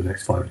do over the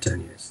next 5 or 10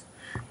 years.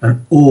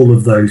 And all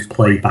of those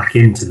play back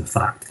into the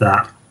fact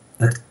that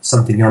at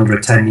something under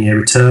a 10-year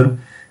return,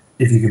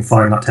 if you can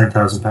find that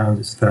 £10,000,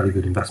 it's a fairly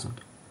good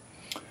investment.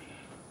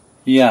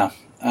 Yeah.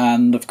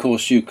 And, of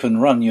course, you can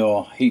run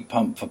your heat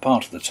pump for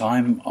part of the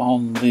time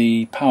on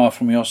the power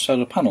from your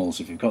solar panels,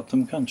 if you've got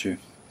them, can't you?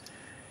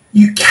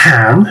 You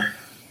can.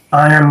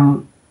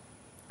 I'm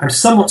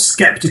somewhat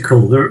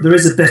sceptical. There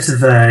is a bit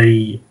of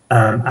a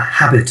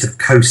habit of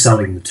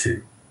co-selling the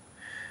two.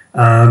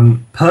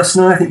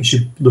 Personally, I think you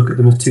should look at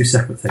them as two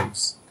separate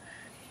things.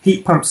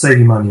 Heat pumps save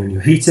you money on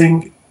your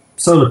heating.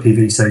 Solar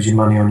PV saves you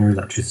money on your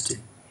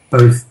electricity.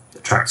 Both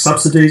attract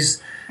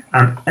subsidies.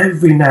 And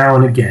every now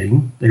and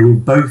again, they will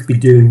both be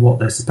doing what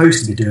they're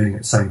supposed to be doing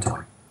at the same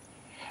time.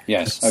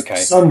 Yes, okay.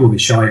 The sun will be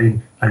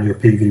shining and your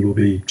PV will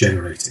be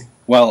generating.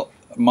 Well,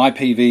 my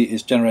PV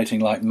is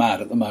generating like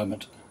mad at the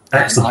moment.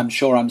 Excellent. I'm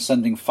sure I'm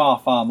sending far,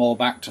 far more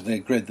back to the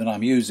grid than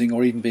I'm using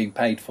or even being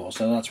paid for.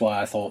 So that's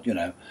why I thought,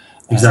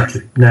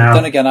 Exactly. Now,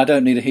 then again, I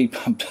don't need a heat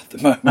pump at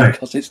the moment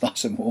because it's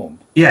nice and warm.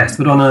 Yes,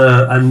 but on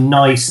a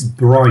nice,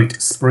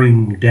 bright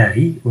spring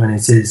day, when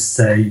it is,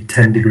 say,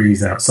 10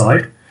 degrees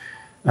outside,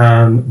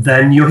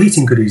 then your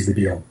heating could easily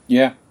be on.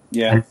 Yeah,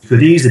 yeah. And you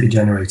could easily be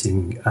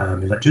generating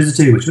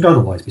electricity, which would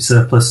otherwise be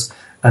surplus,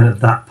 and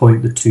at that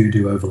point, the two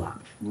do overlap.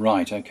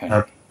 Right,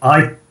 okay.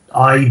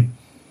 I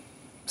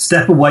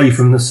step away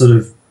from the sort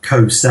of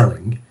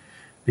co-selling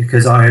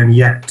because I am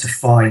yet to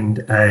find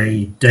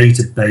a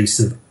database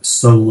of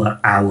solar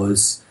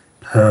hours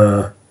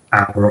per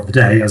hour of the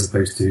day, as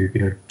opposed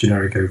to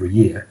generic over a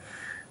year,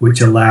 which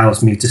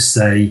allows me to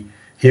say,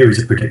 here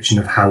is a prediction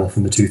of how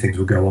often the two things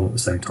will go on at the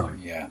same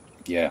time.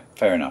 Yeah,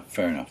 fair enough.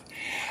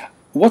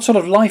 What sort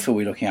of life are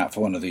we looking at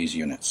for one of these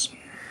units?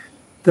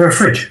 They're a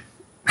fridge.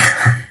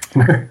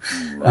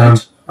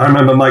 Right. I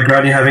remember my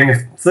granny having a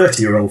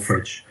 30-year-old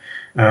fridge.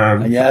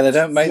 They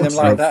don't make them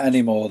like that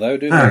anymore, though,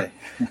 do they?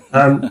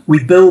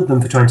 We build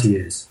them for 20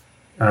 years.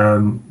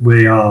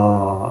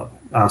 Our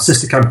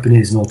sister company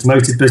is an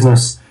automotive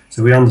business,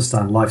 so we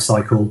understand life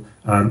cycle,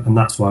 and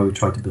that's why we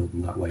try to build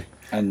them that way.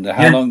 And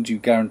how long do you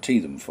guarantee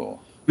them for?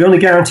 We only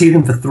guarantee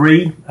them for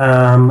 3,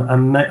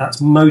 and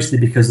that's mostly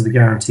because of the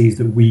guarantees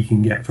that we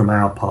can get from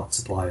our part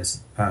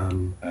suppliers.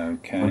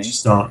 Okay. Once you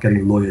start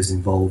getting lawyers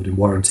involved in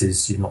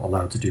warranties, you're not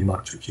allowed to do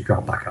much, which you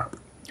can't back up.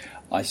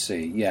 I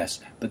see, yes.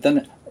 But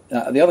then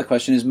the other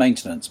question is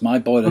maintenance. My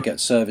boiler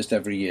gets serviced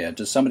every year.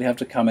 Does somebody have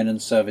to come in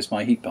and service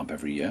my heat pump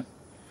every year?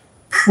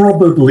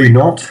 Probably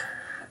not.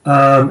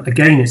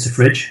 Again, it's a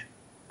fridge.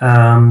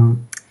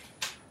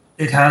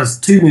 It has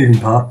 2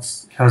 moving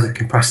parts. It has a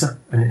compressor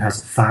and it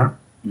has a fan.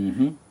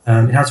 Mm-hmm.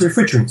 It has a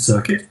refrigerant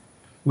circuit,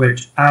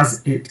 which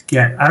as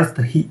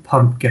the heat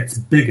pump gets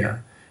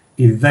bigger,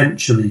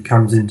 eventually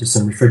comes into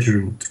some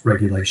refrigerant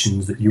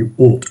regulations that you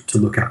ought to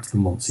look at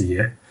them once a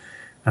year.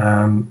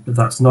 But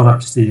that's not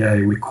actually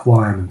a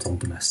requirement on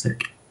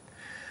domestic.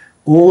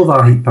 All of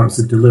our heat pumps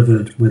are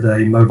delivered with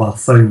a mobile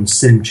phone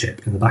SIM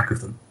chip in the back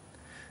of them,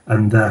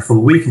 and therefore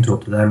we can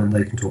talk to them and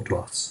they can talk to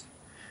us.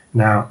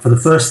 Now, for the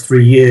first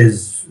 3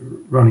 years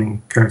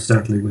running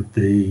coincidentally with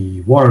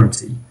the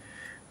warranty,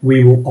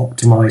 we will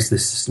optimize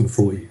this system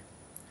for you.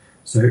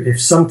 So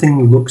if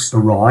something looks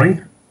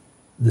awry,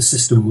 the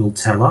system will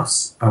tell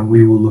us and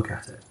we will look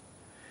at it.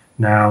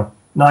 Now,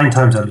 9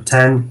 times out of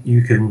 10,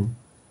 you can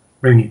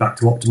bring it back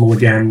to optimal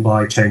again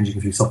by changing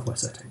a few software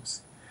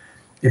settings.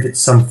 If it's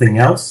something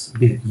else,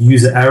 be it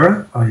user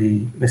error,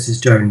 i.e.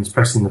 Mrs. Jones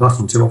pressing the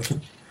button too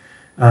often,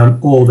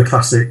 or the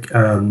classic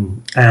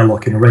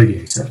airlock in a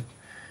radiator,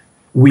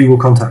 we will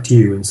contact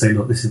you and say,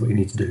 look, this is what you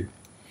need to do.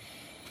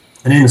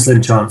 And in the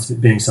slim chance of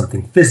it being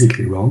something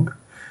physically wrong,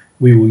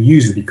 we will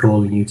usually be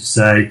calling you to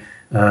say,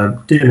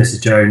 dear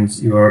Mrs.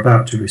 Jones, you are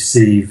about to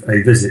receive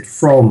a visit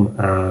from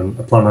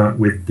a plumber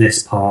with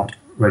this part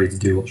ready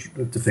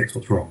to fix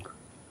what's wrong.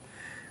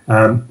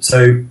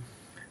 So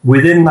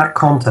within that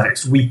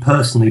context, we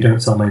personally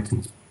don't sell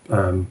maintenance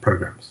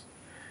programs.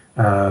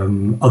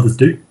 Others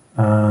do,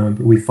 but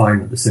we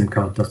find that the SIM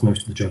card does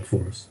most of the job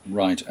for us.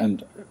 Right,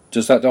 and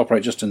does that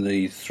operate just in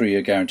the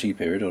 3-year guarantee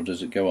period, or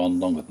does it go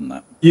on longer than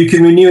that? You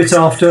can renew it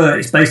after.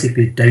 It's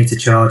basically a data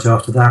charge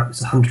after that.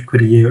 It's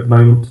 £100 a year at the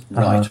moment.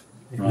 Right.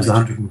 It was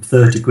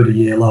 £130 a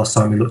year last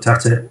time we looked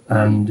at it,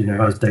 and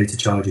as data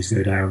charges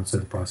go down, so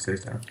the price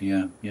goes down.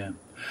 Yeah.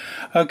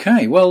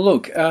 Okay, well,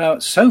 look,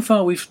 so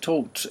far we've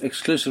talked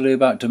exclusively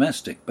about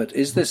domestic, but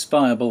is this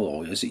viable,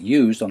 or is it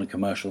used on a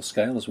commercial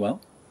scale as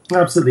well?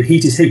 Absolutely,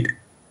 heat is heat.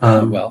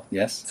 Well,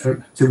 yes.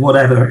 To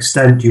whatever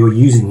extent you're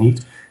using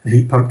heat, a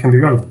heat pump can be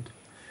relevant.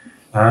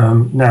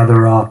 Now,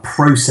 there are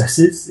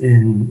processes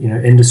in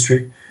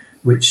industry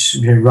which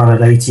run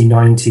at 80,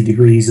 90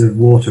 degrees of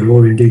water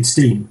or indeed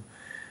steam.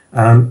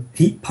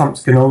 Heat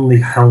pumps can only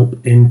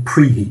help in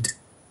preheat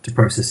to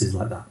processes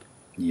like that.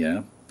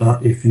 Yeah.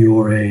 But if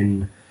you're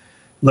in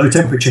low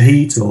temperature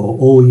heat or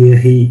all year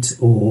heat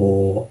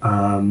or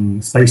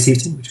space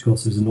heating, which of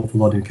course there's an awful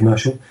lot in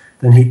commercial,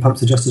 then heat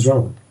pumps are just as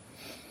relevant.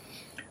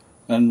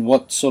 And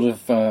what sort of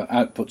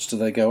outputs do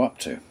they go up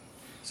to?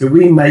 So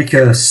we make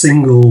a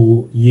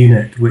single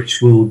unit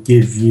which will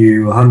give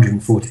you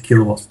 140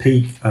 kilowatts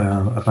peak,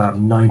 about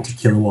 90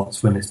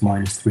 kilowatts when it's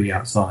 -3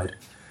 outside.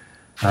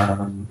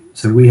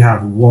 So we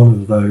have one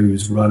of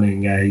those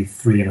running a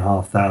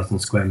 3,500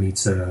 square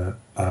metre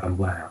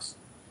warehouse.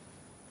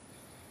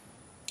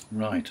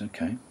 Right,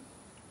 okay.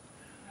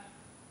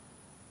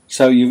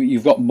 So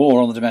you've got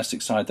more on the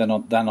domestic side than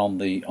on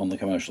the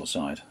commercial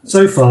side?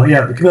 So far,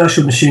 yeah. The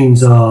commercial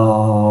machines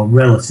are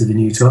relatively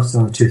new to us.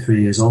 They're only 2 or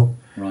 3 years old.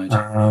 Right.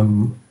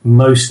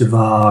 Most of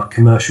our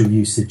commercial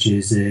usage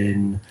is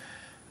in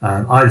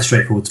either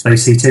straightforward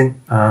space heating,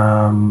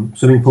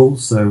 swimming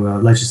pools, so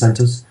leisure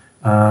centres,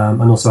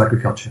 and also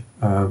agriculture,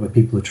 where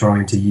people are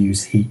trying to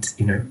use heat,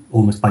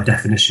 almost by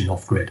definition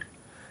off-grid.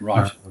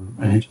 Right.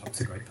 And heat pumps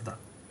are great for that.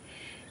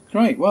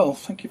 Great. Well,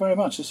 thank you very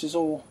much. This is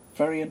all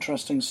very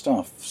interesting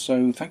stuff.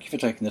 So thank you for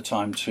taking the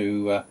time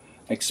to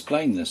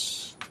explain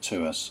this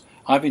to us.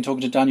 I've been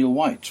talking to Daniel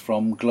White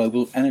from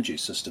Global Energy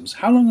Systems.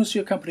 How long has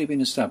your company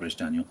been established,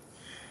 Daniel?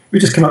 We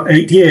just came up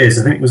 8 years,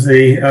 I think was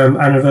the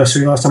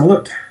anniversary last time I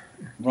looked.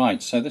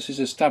 Right, so this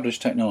is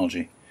established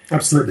technology.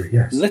 Absolutely,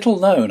 yes. Little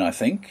known, I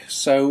think,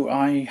 so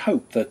I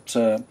hope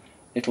that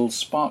it'll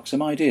spark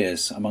some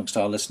ideas amongst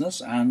our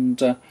listeners,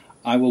 and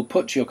I will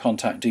put your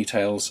contact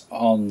details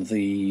on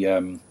the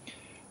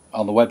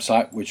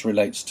website which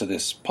relates to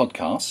this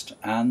podcast,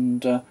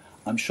 and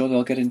I'm sure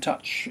they'll get in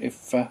touch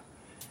if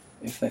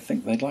they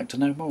think they'd like to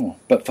know more.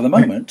 But for the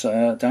moment,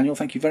 Daniel,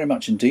 thank you very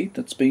much indeed.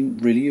 That's been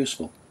really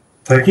useful.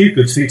 Thank you.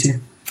 Good to speak to you.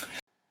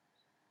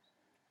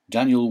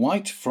 Daniel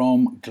White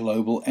from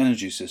Global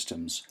Energy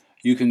Systems.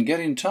 You can get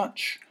in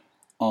touch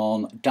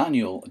on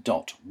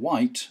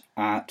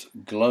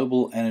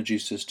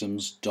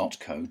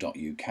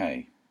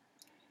daniel.white@globalenergysystems.co.uk.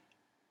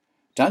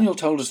 Daniel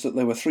told us that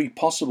there were 3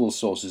 possible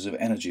sources of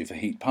energy for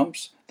heat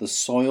pumps: the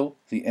soil,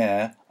 the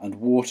air and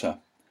water.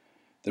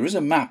 There is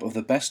a map of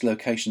the best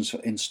locations for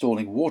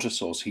installing water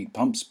source heat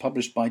pumps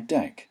published by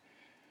DEC.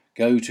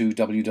 Go to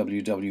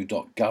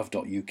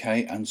www.gov.uk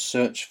and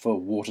search for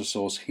water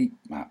source heat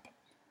map.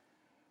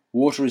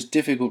 Water is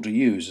difficult to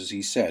use, as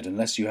he said,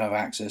 unless you have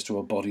access to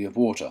a body of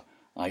water,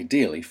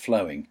 ideally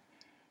flowing.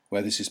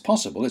 Where this is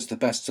possible, it's the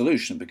best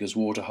solution because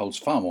water holds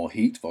far more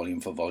heat, volume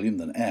for volume,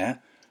 than air,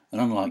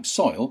 and unlike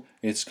soil,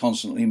 it's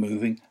constantly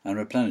moving and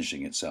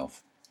replenishing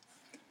itself.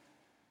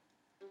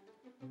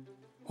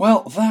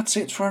 Well, that's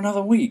it for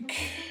another week.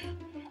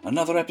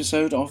 Another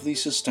episode of the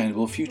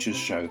Sustainable Futures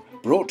Show,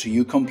 brought to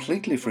you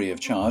completely free of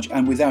charge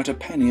and without a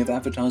penny of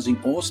advertising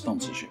or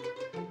sponsorship.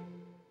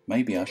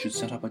 Maybe I should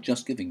set up a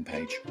Just Giving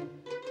page.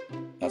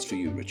 That's for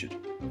you, Richard.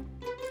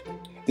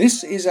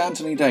 This is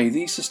Anthony Day,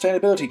 the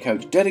sustainability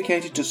coach,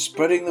 dedicated to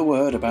spreading the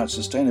word about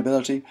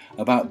sustainability,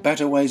 about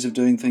better ways of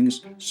doing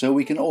things, so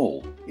we can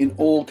all, in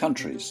all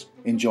countries,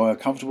 enjoy a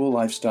comfortable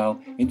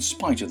lifestyle in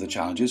spite of the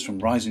challenges from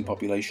rising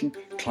population,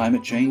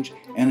 climate change,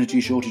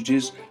 energy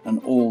shortages, and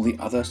all the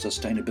other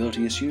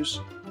sustainability issues.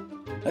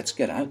 Let's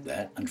get out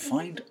there and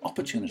find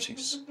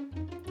opportunities.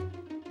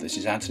 This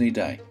is Anthony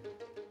Day.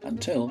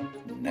 Until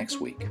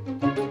next week.